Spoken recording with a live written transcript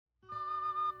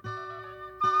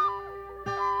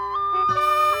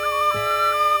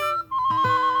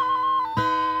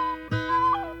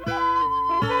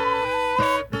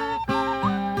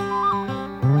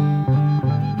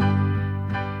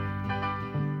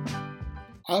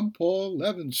I'm Paul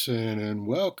Levinson, and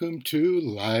welcome to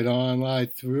Light On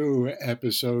Light Through,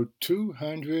 episode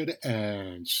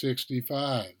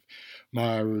 265,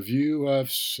 my review of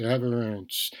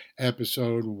Severance,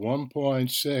 episode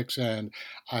 1.6, and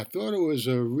I thought it was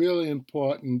a really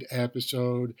important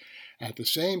episode. At the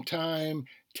same time,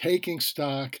 taking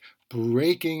stock,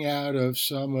 breaking out of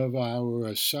some of our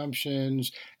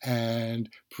assumptions and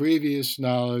previous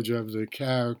knowledge of the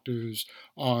characters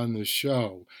on the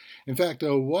show. In fact,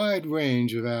 a wide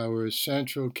range of our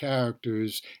central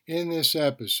characters in this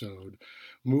episode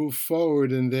move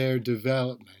forward in their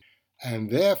development, and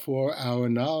therefore our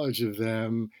knowledge of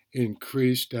them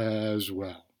increased as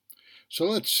well. So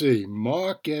let's see.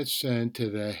 Mark gets sent to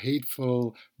the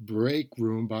hateful break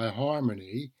room by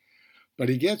Harmony, but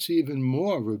he gets even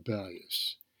more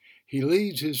rebellious. He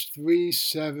leads his three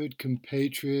severed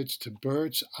compatriots to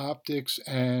Bert's optics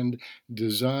and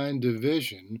design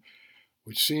division,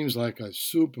 which seems like a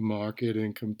supermarket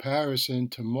in comparison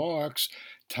to Mark's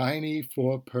tiny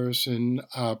four-person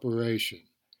operation.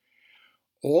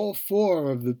 All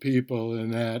four of the people in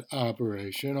that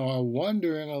operation are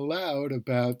wondering aloud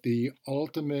about the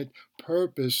ultimate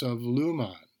purpose of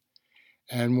Lumon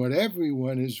and what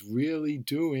everyone is really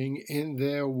doing in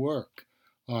their work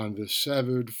on the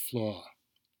severed floor.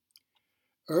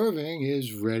 Irving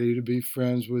is ready to be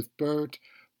friends with Bert,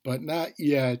 but not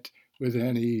yet with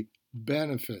any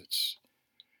benefits.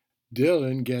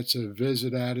 Dylan gets a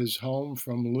visit at his home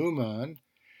from Lumon,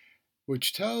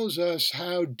 which tells us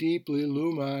how deeply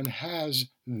Lumon has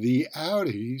the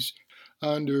Audis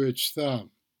under its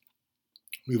thumb.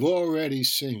 We've already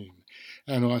seen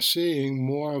and are seeing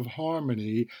more of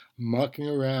Harmony mucking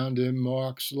around in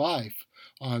Mark's life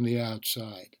on the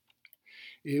outside.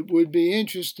 It would be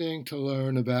interesting to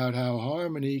learn about how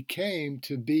Harmony came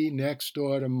to be next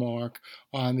door to Mark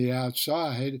on the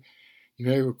outside. You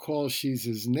may recall she's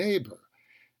his neighbor,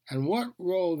 and what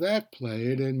role that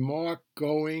played in Mark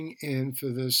going in for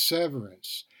the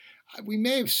severance. We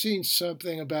may have seen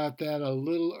something about that a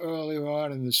little earlier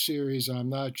on in the series, I'm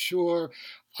not sure.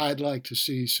 I'd like to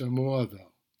see some more,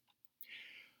 though.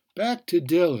 Back to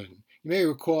Dylan. You may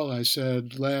recall I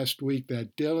said last week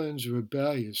that Dylan's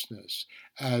rebelliousness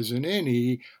as an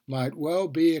innie might well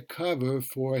be a cover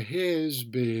for his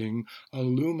being a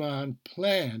Lumon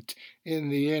plant in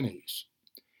the innies.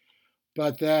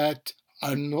 But that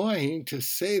annoying, to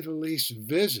say the least,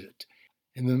 visit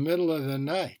in the middle of the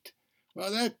night,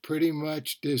 well, that pretty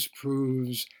much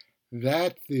disproves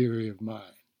that theory of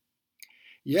mine.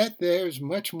 Yet there's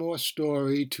much more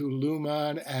story to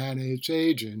Lumon and its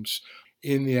agents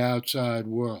in the outside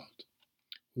world.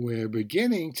 We're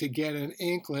beginning to get an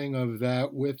inkling of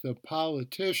that with the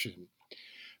politician,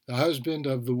 the husband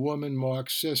of the woman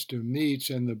Mark's sister meets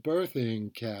in the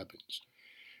birthing cabins,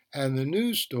 and the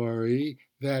news story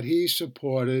that he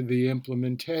supported the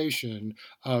implementation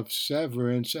of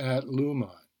severance at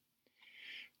Lumon.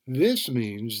 This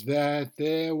means that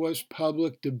there was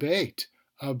public debate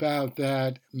about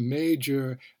that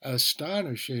major,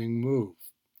 astonishing move.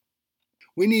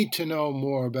 We need to know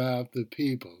more about the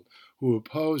people who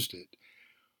opposed it.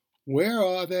 Where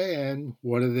are they and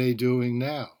what are they doing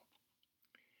now?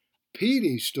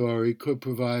 Petey's story could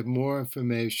provide more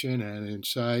information and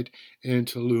insight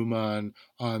into Lumon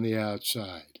on the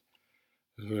outside.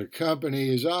 The company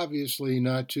is obviously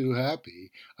not too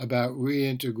happy about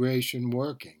reintegration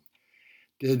working.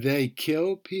 Did they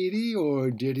kill Petey,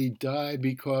 or did he die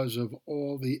because of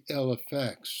all the ill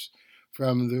effects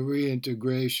from the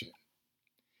reintegration?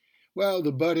 Well,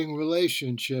 the budding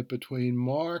relationship between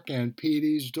Mark and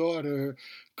Petey's daughter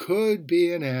could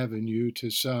be an avenue to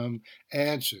some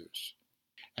answers.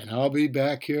 And I'll be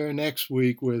back here next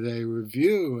week with a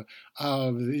review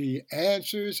of the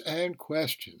answers and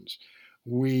questions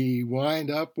we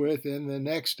wind up with in the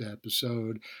next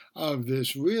episode of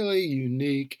this really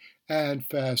unique and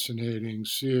fascinating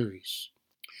series.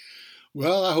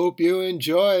 Well, I hope you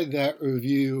enjoyed that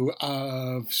review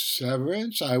of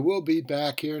Severance. I will be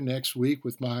back here next week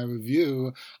with my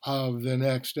review of the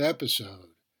next episode.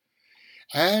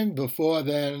 And before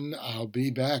then, I'll be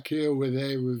back here with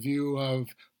a review of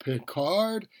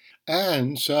Picard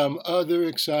and some other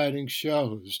exciting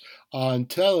shows on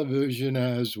television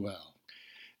as well.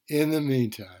 In the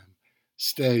meantime,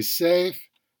 stay safe,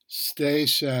 stay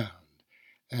sound,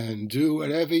 and do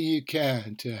whatever you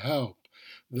can to help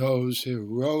those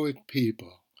heroic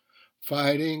people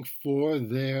fighting for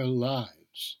their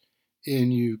lives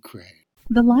in Ukraine.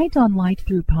 The Light on Light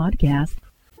Through podcast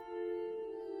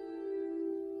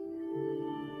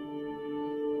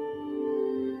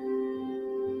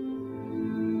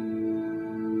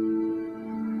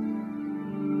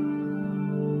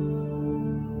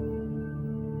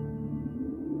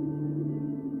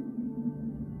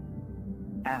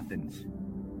Athens,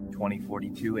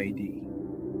 2042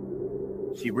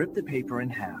 AD. She ripped the paper in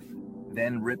half,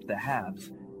 then ripped the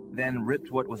halves, then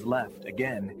ripped what was left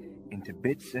again into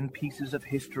bits and pieces of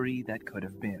history that could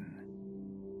have been.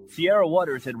 Sierra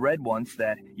Waters had read once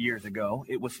that, years ago,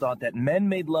 it was thought that men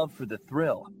made love for the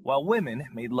thrill, while women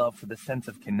made love for the sense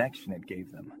of connection it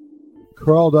gave them.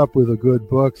 Curled Up with a Good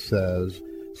Book says,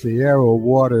 Sierra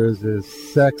Waters is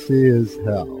sexy as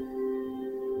hell.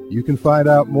 You can find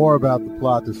out more about The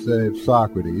Plot to Save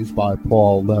Socrates by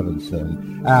Paul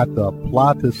Levinson at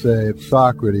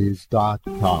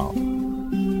theplottosavesocrates.com.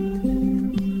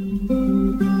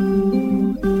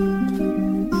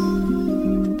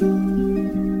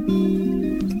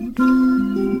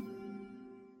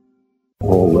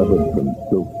 Paul Levinson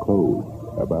Silk Code,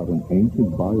 about an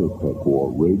ancient biotech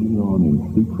war raging on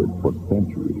in secret for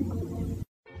centuries.